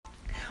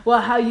Well,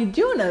 how you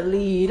doing,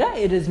 Alita?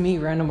 It is me,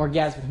 Random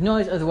Orgasmic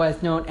Noise,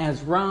 otherwise known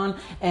as Ron,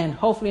 and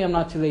hopefully I'm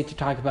not too late to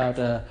talk about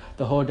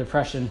the whole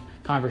depression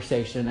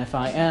conversation. If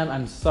I am,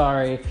 I'm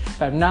sorry.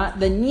 If I'm not,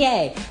 then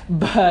yay.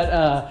 But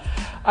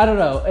I don't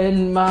know.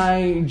 In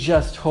my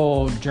just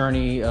whole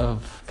journey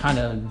of kind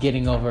of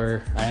getting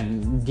over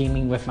and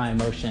dealing with my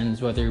emotions,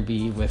 whether it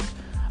be with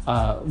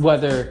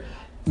whether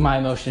my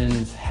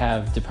emotions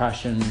have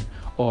depression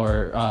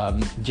or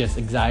just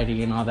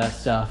anxiety and all that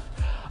stuff,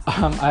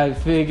 I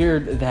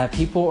figured that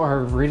people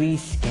are really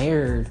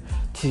scared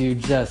to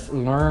just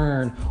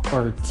learn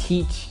or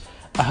teach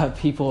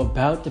people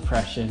about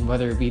depression,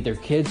 whether it be their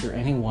kids or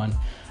anyone,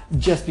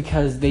 just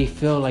because they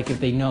feel like if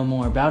they know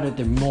more about it,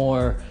 they're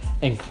more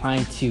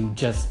inclined to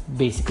just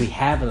basically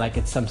have it like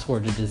it's some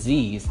sort of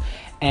disease.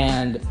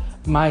 And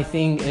my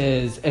thing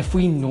is, if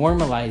we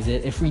normalize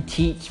it, if we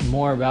teach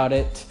more about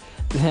it,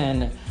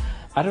 then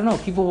I don't know,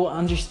 people will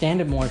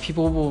understand it more.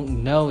 People will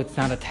know it's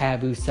not a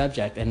taboo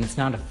subject and it's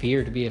not a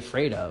fear to be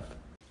afraid of.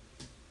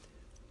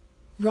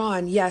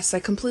 Ron, yes, I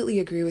completely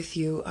agree with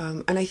you.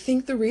 And I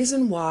think the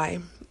reason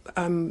why,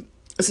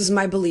 this is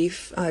my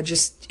belief,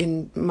 just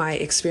in my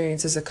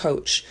experience as a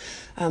coach,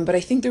 but I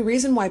think the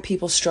reason why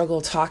people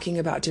struggle talking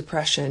about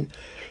depression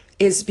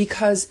is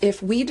because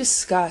if we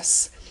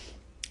discuss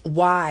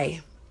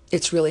why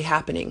it's really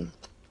happening,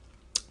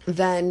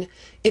 then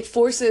it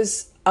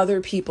forces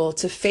other people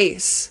to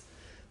face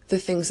the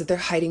things that they're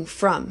hiding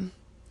from.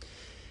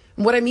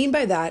 And what I mean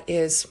by that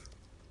is,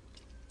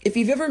 if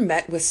you've ever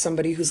met with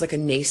somebody who's like a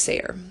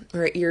naysayer,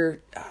 right?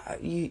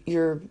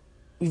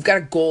 You've got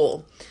a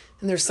goal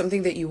and there's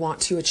something that you want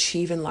to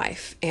achieve in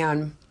life,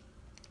 and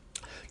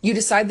you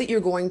decide that you're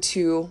going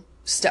to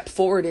step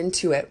forward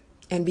into it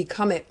and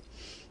become it.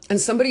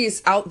 And somebody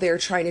is out there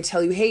trying to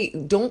tell you, hey,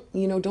 don't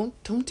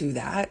do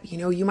that.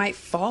 You might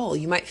fall,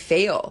 you might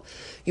fail,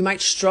 you might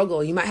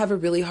struggle, you might have a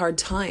really hard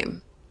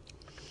time.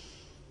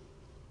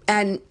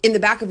 And in the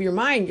back of your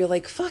mind, you're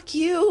like, fuck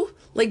you.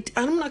 Like,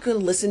 I'm not going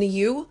to listen to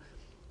you.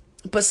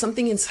 But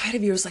something inside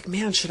of you is like,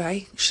 man, should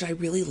I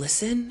really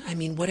listen? I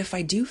mean, what if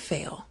I do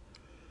fail?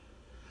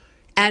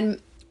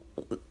 And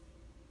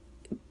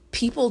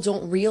people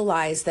don't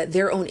realize that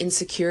their own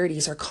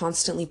insecurities are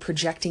constantly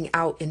projecting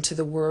out into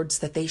the words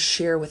that they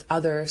share with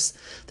others,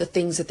 the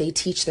things that they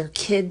teach their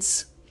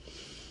kids.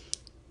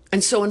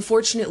 And so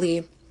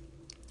unfortunately,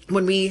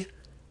 when we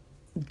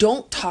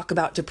don't talk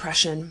about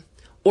depression,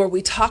 or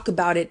we talk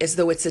about it as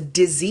though it's a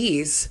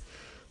disease,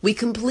 we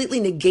completely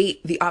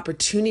negate the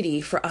opportunity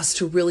for us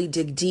to really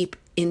dig deep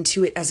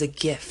into it as a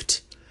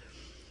gift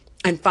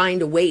and find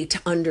a way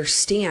to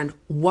understand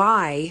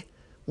why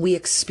we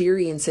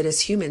experience it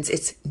as humans.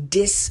 It's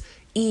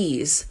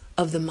dis-ease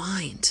of the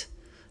mind,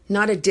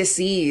 not a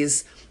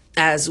dis-ease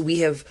as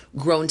we have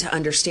grown to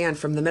understand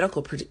from the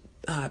medical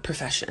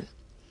profession.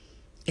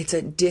 It's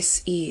a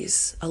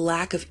dis-ease, a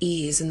lack of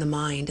ease in the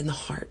mind and the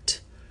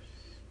heart.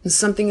 And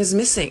something is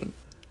missing.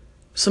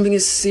 Something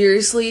is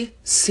seriously,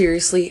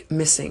 seriously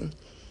missing.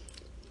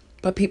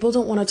 But people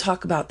don't want to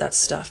talk about that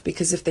stuff,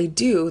 because if they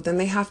do, then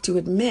they have to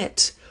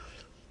admit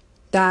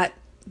that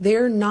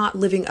they're not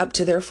living up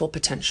to their full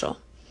potential.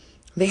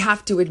 They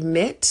have to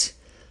admit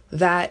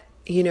that,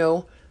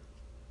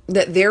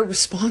 that they're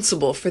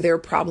responsible for their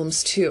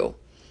problems too.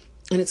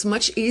 And it's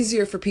much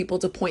easier for people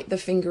to point the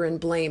finger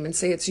and blame and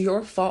say, it's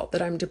your fault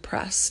that I'm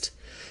depressed.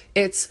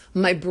 It's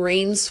my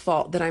brain's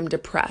fault that I'm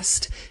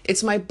depressed.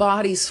 It's my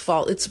body's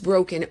fault. It's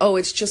broken. Oh,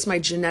 it's just my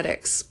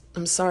genetics.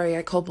 I'm sorry,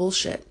 I call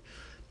bullshit.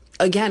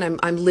 Again,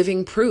 I'm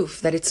living proof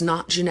that it's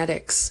not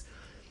genetics,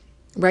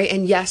 right?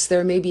 And yes,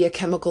 there may be a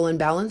chemical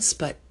imbalance,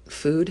 but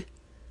food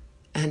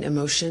and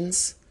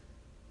emotions,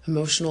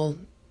 emotional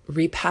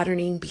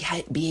repatterning,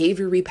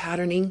 behavior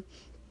repatterning,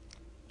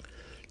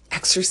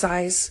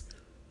 exercise,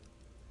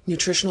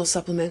 nutritional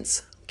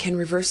supplements can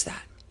reverse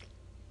that.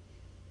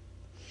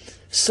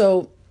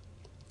 So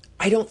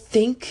I don't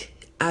think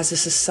as a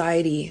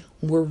society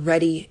we're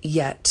ready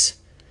yet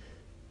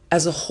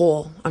as a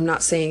whole. I'm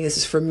not saying this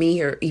is for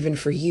me or even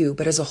for you,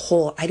 but as a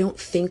whole, I don't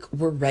think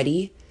we're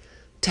ready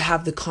to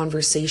have the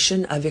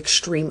conversation of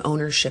extreme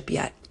ownership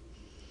yet.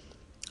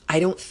 I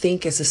don't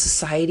think as a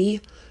society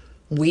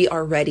we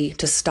are ready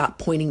to stop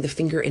pointing the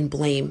finger and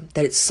blame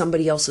that it's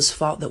somebody else's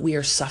fault that we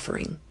are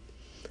suffering.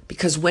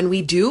 Because when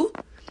we do,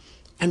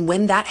 and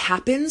when that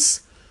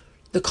happens,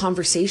 the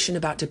conversation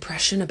about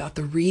depression, about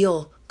the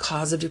real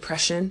cause of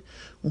depression,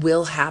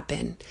 will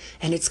happen.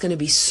 And it's going to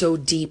be so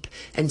deep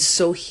and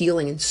so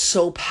healing and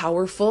so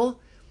powerful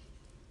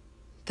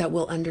that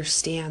we'll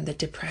understand that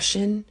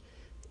depression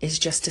is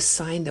just a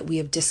sign that we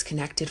have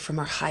disconnected from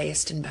our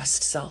highest and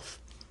best self.